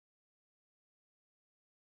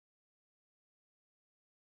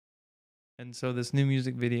And so this new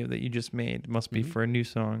music video that you just made must be for a new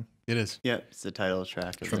song. It is. Yep, it's the title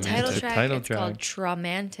track. The title track, it's called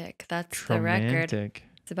Traumantic. That's the record.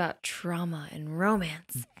 It's about trauma and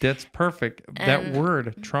romance. That's perfect. That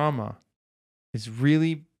word, trauma, is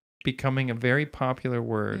really becoming a very popular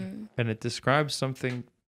word, and it describes something.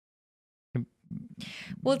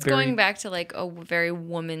 Well, it's going back to like a very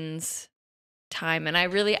woman's time, and I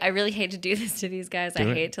really hate to do this to these guys. I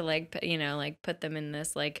hate to like put them in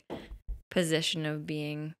this like position of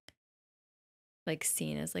being like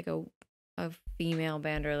seen as like a female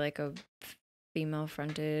band or like a female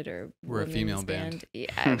fronted or we're a female band.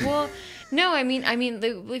 Yeah. Well, no, I mean,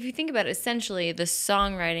 if you think about it, essentially the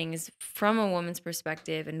songwriting is from a woman's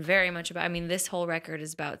perspective and very much about. I mean, this whole record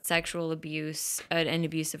is about sexual abuse, an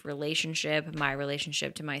abusive relationship, my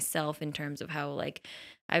relationship to myself in terms of how like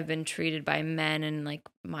I've been treated by men and like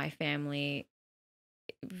my family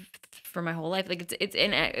for my whole life. Like it's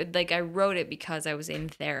in like I wrote it because I was in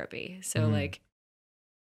therapy, so like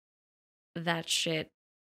that shit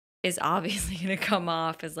is obviously going to come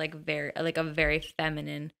off as like a very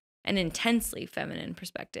feminine and intensely feminine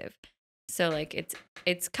perspective. So like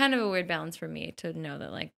it's kind of a weird balance for me to know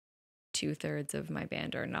that like 2/3 of my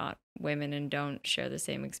band are not women and don't share the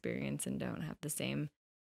same experience and don't have the same.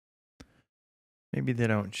 Maybe they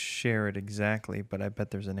don't share it exactly, but I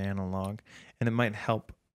bet there's an analog, and it might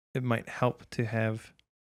help. It might help to have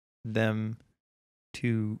them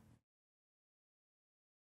to.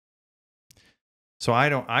 So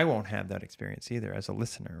I won't have that experience either as a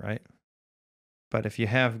listener, right? But if you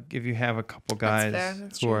have a couple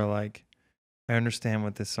guys who are like, I understand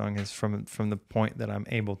what this song is from the point that I'm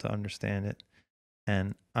able to understand it,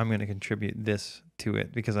 and I'm going to contribute this to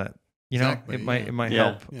it because it might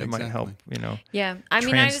help. Yeah, it might help, Yeah. I mean,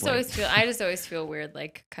 translate. I just always feel weird,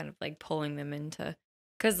 like kind of like pulling them into,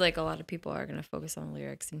 because like a lot of people are going to focus on the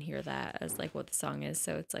lyrics and hear that as like what the song is.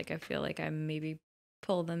 So it's like, I feel like I maybe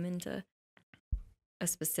pull them into a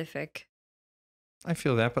specific. I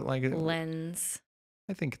feel that, but like lens.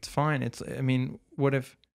 I think it's fine. I mean, what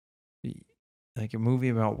if like a movie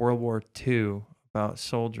about World War II about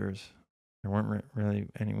soldiers? There weren't really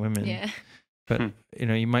any women. Yeah. But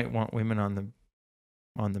you might want women on the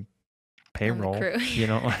payroll. On the crew.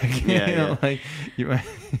 Like like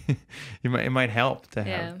it might help to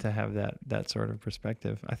have that sort of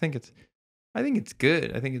perspective. I think it's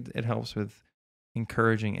good. I think it helps with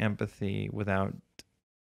encouraging empathy without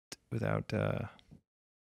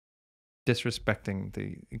disrespecting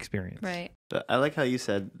the experience. Right. But I like how you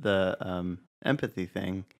said the empathy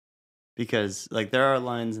thing, because like there are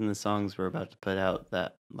lines in the songs we're about to put out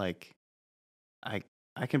that like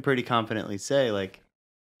I can pretty confidently say, like,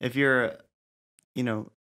 if you're a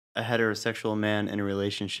heterosexual man in a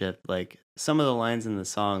relationship, like some of the lines in the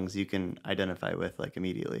songs you can identify with like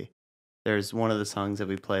immediately. There's one of the songs that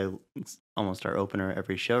we play, it's almost our opener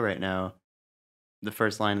every show right now. The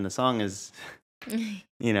first line in the song is,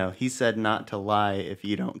 he said not to lie if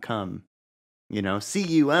you don't come,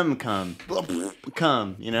 cum come,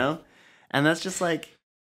 come, and that's just like,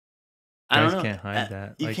 I don't know. Can't hide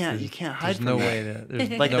that. You can't hide from no that. way that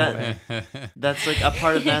there's like no that. way. That's like a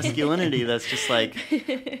part of masculinity. That's just like,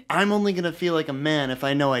 I'm only gonna feel like a man if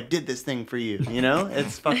I know I did this thing for you.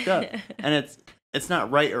 It's fucked up, and it's not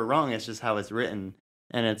right or wrong. It's just how it's written,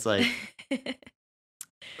 and it's like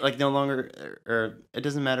no longer, or it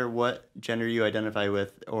doesn't matter what gender you identify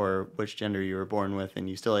with or which gender you were born with, and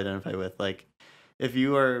you still identify with. Like, if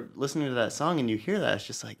you are listening to that song and you hear that, it's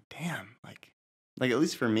just like, damn, like at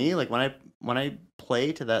least for me, like when I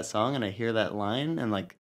play to that song and I hear that line, and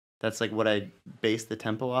like that's like what I base the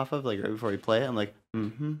tempo off of, like right before we play it, I'm like,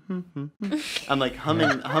 I'm like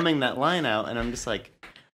humming that line out, and I'm just like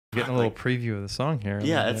getting a little preview of the song here.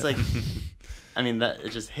 Yeah, it's like, I mean, that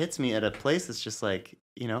it just hits me at a place that's just like,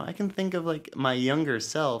 I can think of like my younger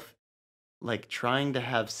self, like trying to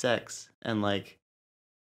have sex and like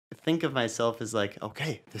think of myself as like,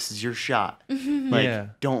 okay, this is your shot.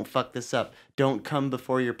 Like, don't fuck this up. Don't come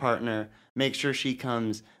before your partner. Make sure she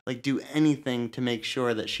comes. Like, do anything to make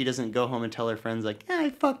sure that she doesn't go home and tell her friends like, I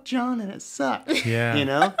fucked John and it sucked.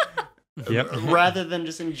 Yeah. Yep. Rather than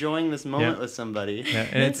just enjoying this moment with somebody. Yeah.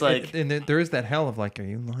 And it's like, and there is that hell of like, are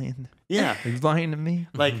you lying? Yeah. Are you lying to me?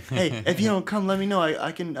 Like, hey, if you don't come, let me know.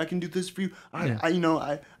 I can do this for you.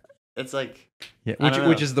 It's like,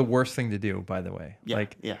 which is the worst thing to do, by the way.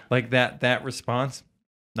 Yeah, like that response,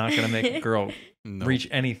 not gonna make a girl reach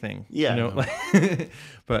anything. Yeah,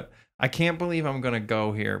 but I can't believe I'm gonna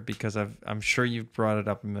go here because I'm sure you've brought it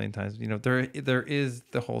up a million times. There is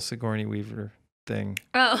the whole Sigourney Weaver thing.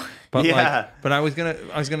 Oh, but but I was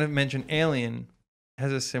gonna mention Alien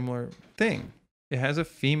has a similar thing. it has a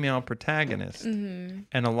female protagonist, and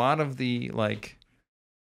a lot of the like,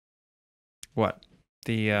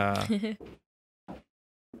 the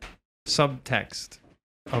subtext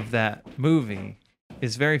of that movie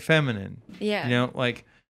is very feminine. Yeah. You know, like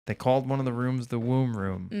they called one of the rooms the womb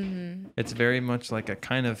room. It's very much like a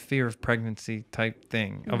kind of fear of pregnancy type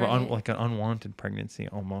thing, of like an unwanted pregnancy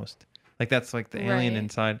almost. Like that's like the alien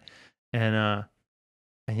inside, and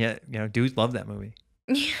yet, you know, dudes love that movie.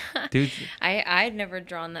 Yeah. Dudes, I'd never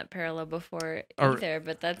drawn that parallel before either,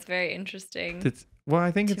 but that's very interesting. Well,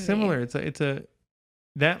 I think it's similar. It's a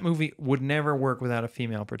that movie would never work without a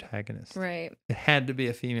female protagonist. Right. It had to be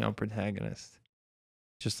a female protagonist.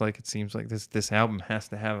 Just like it seems like this album has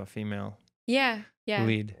to have a female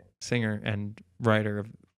lead singer and writer of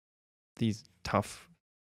these tough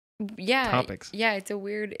topics. Yeah, it's a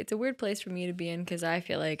weird place for me to be in, because I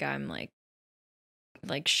feel like I'm like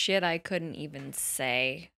shit I couldn't even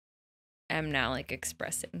say I'm now like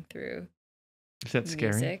expressing through Is that music.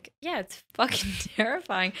 Scary? Yeah, it's fucking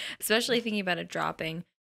terrifying, especially thinking about it dropping.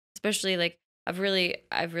 Especially like I've really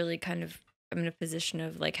kind of, I'm in a position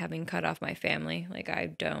of like having cut off my family. Like I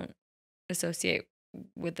don't associate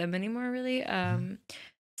with them anymore really.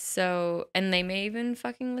 So, and they may even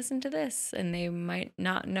fucking listen to this, and they might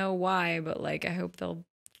not know why, but like I hope they'll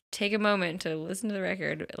take a moment to listen to the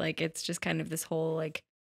record. Like it's just kind of this whole like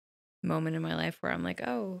moment in my life where I'm like,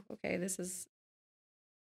 oh, okay, this is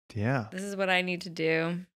what I need to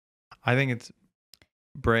do. I think it's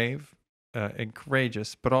brave, and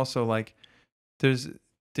courageous, but also like the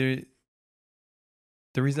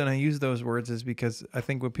reason I use those words is because I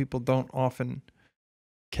think what people don't often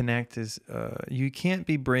connect is you can't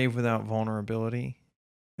be brave without vulnerability,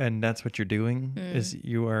 and that's what you're doing is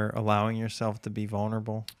you are allowing yourself to be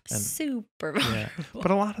vulnerable and super vulnerable. Yeah. But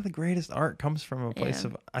a lot of the greatest art comes from a place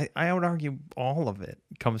of I would argue all of it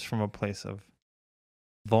comes from a place of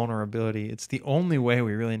vulnerability. It's the only way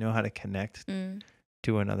we really know how to connect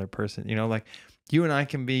to another person. You know, like you and I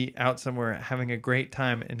can be out somewhere having a great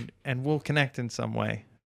time and we'll connect in some way.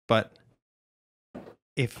 But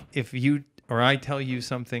if you or I tell you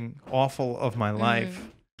something awful of my life,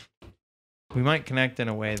 we might connect in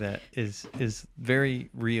a way that is very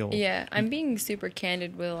real. Yeah, I'm being super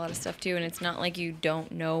candid with a lot of stuff too, and it's not like you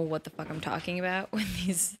don't know what the fuck I'm talking about with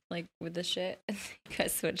these, like with this shit.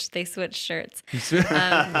 They switch shirts. You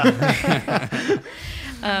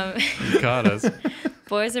got us.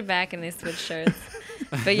 Boys are back and they switch shirts.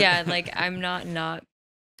 But yeah, like I'm not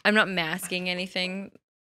masking anything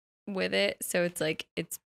with it, so it's like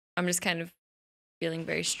I'm just kind of feeling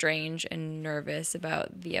very strange and nervous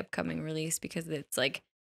about the upcoming release, because it's like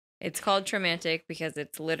it's called Traumatic because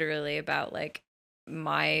it's literally about like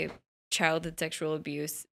my childhood sexual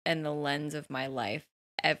abuse and the lens of my life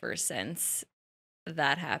ever since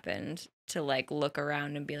that happened, to like look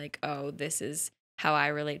around and be like, oh, this is how I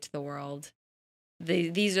relate to the world.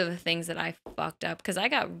 These are the things that I fucked up, because I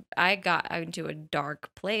got into a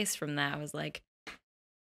dark place from that. I was like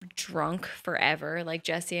drunk forever. Like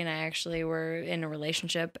Jesse and I actually were in a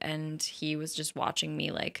relationship, and he was just watching me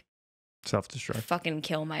like self-destruct, fucking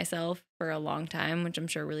kill myself for a long time, which I'm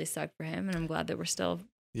sure really sucked for him, and I'm glad that we're still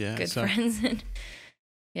good friends.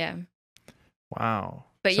 Yeah. Wow.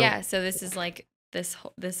 But so this is like this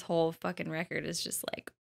whole fucking record is just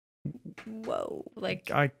like, whoa. Like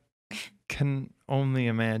I can only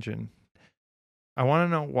imagine. I want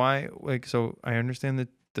to know why, like, so I understand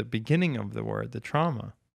the beginning of the word, the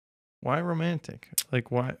trauma. Why romantic? Like,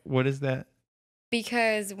 what is that?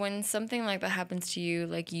 Because when something like that happens to you,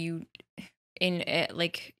 like you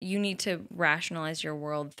need to rationalize your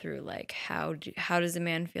world through like how does a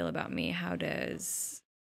man feel about me? How do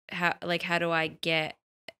I get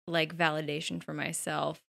like validation for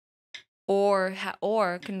myself? Or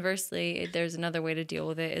conversely, there's another way to deal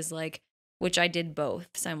with it, is like, which I did both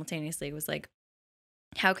simultaneously, was like,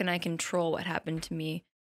 how can I control what happened to me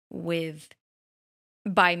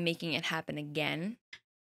by making it happen again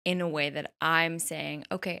in a way that I'm saying,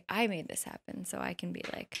 okay, I made this happen, so I can be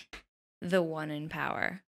like the one in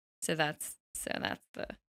power. So that's the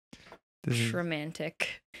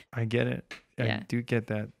romantic. I get it. I do get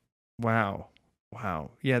that. Wow.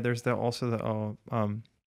 Yeah, there's I'm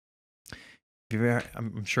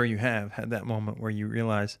sure you have had that moment where you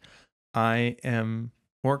realize I am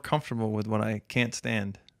more comfortable with what I can't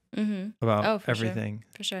stand about everything.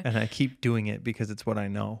 For sure. And I keep doing it because it's what I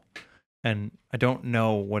know. And I don't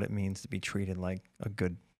know what it means to be treated like a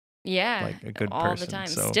good person. All the time.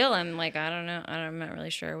 So, still, I'm like, I don't know. I'm not really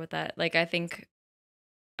sure what that, like, I think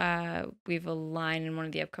we have a line in one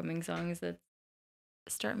of the upcoming songs that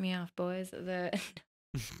start me off, boys.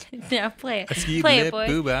 Now play it. Ski Play lip, it, boy.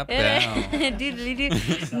 boo-bop, bow.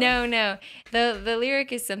 Doodly-doo. No. The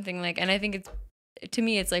lyric is something like, and I think to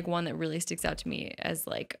me, it's like one that really sticks out to me as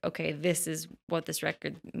like, okay, this is what this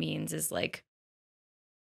record means, is like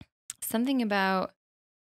something about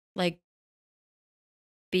like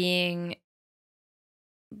being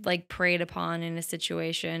like preyed upon in a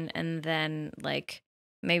situation, and then like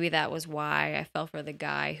maybe that was why I fell for the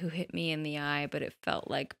guy who hit me in the eye, but it felt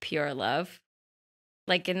like pure love.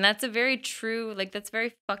 Like, and that's a very true, like that's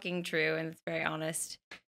very fucking true, and it's very honest.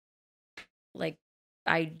 Like,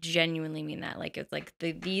 I genuinely mean that. Like, it's like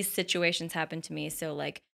these situations happened to me, so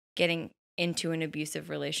like getting into an abusive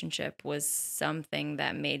relationship was something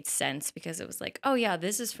that made sense, because it was like, oh yeah,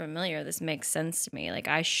 this is familiar, this makes sense to me, like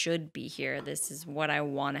I should be here, this is what I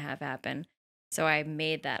want to have happen. So I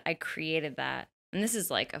made that, I created that, and this is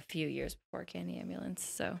like a few years before Candy Ambulance,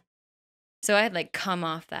 so I had like come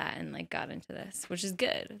off that and like got into this, which is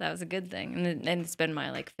good. That was a good thing, and it's been my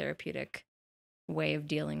like therapeutic way of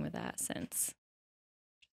dealing with that since.